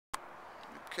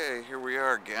Okay, here we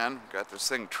are again. Got this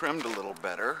thing trimmed a little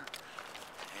better,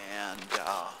 and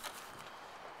I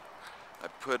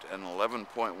put an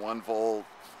 11.1 volt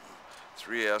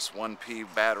 3S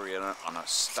 1P battery in it on a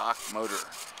stock motor.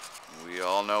 We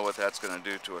all know what that's going to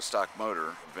do to a stock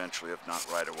motor eventually, if not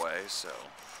right away, so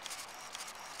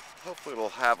hopefully it'll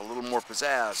have a little more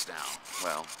pizzazz now.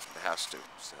 Well, it has to,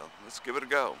 so let's give it a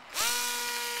go.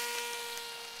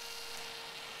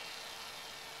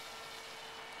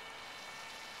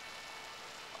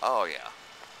 Oh yeah,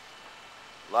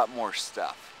 a lot more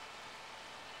stuff.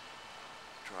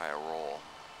 Try a roll.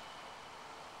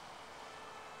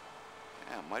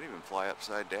 Yeah, it might even fly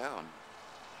upside down.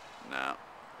 No.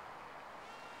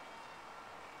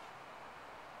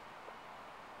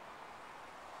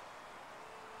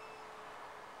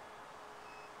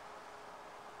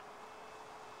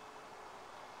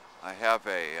 I have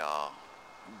a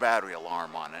battery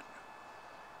alarm on it,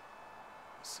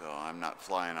 so I'm not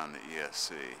flying on the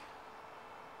ESC.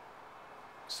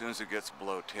 As soon as it gets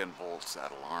below 10 volts, that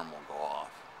alarm will go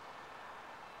off.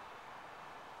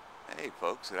 Hey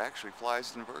folks, it actually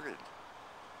flies inverted.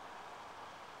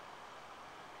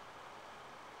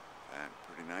 And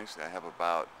pretty nice. I have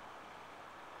about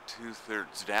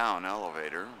 2/3 down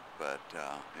elevator, but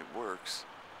it works.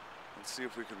 Let's see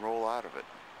if we can roll out of it.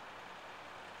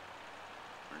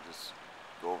 Or just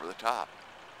go over the top.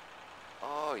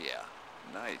 Oh yeah,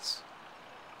 nice.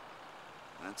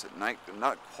 That's at night,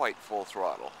 not quite full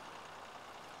throttle.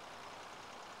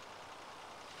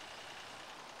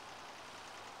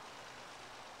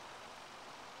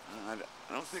 I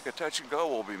don't think a touch and go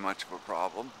will be much of a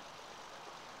problem.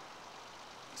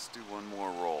 Let's do one more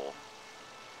roll.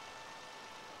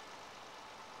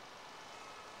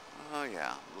 Oh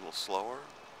yeah, a little slower.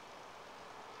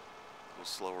 A little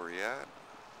slower yet.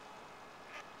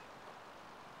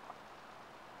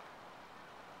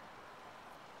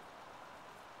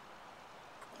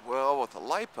 Well, with the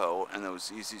LiPo and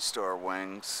those Easy Star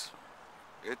wings,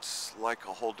 it's like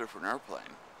a whole different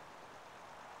airplane.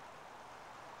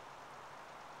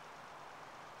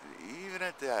 Even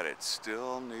at that, it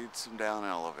still needs some down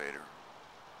elevator.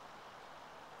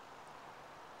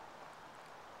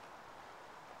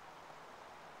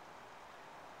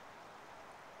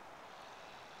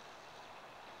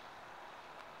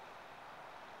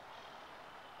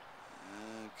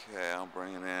 Okay, I'll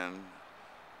bring it in,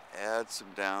 add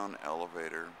some down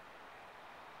elevator,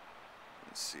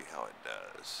 and see how it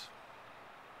does.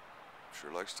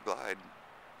 Sure likes to glide.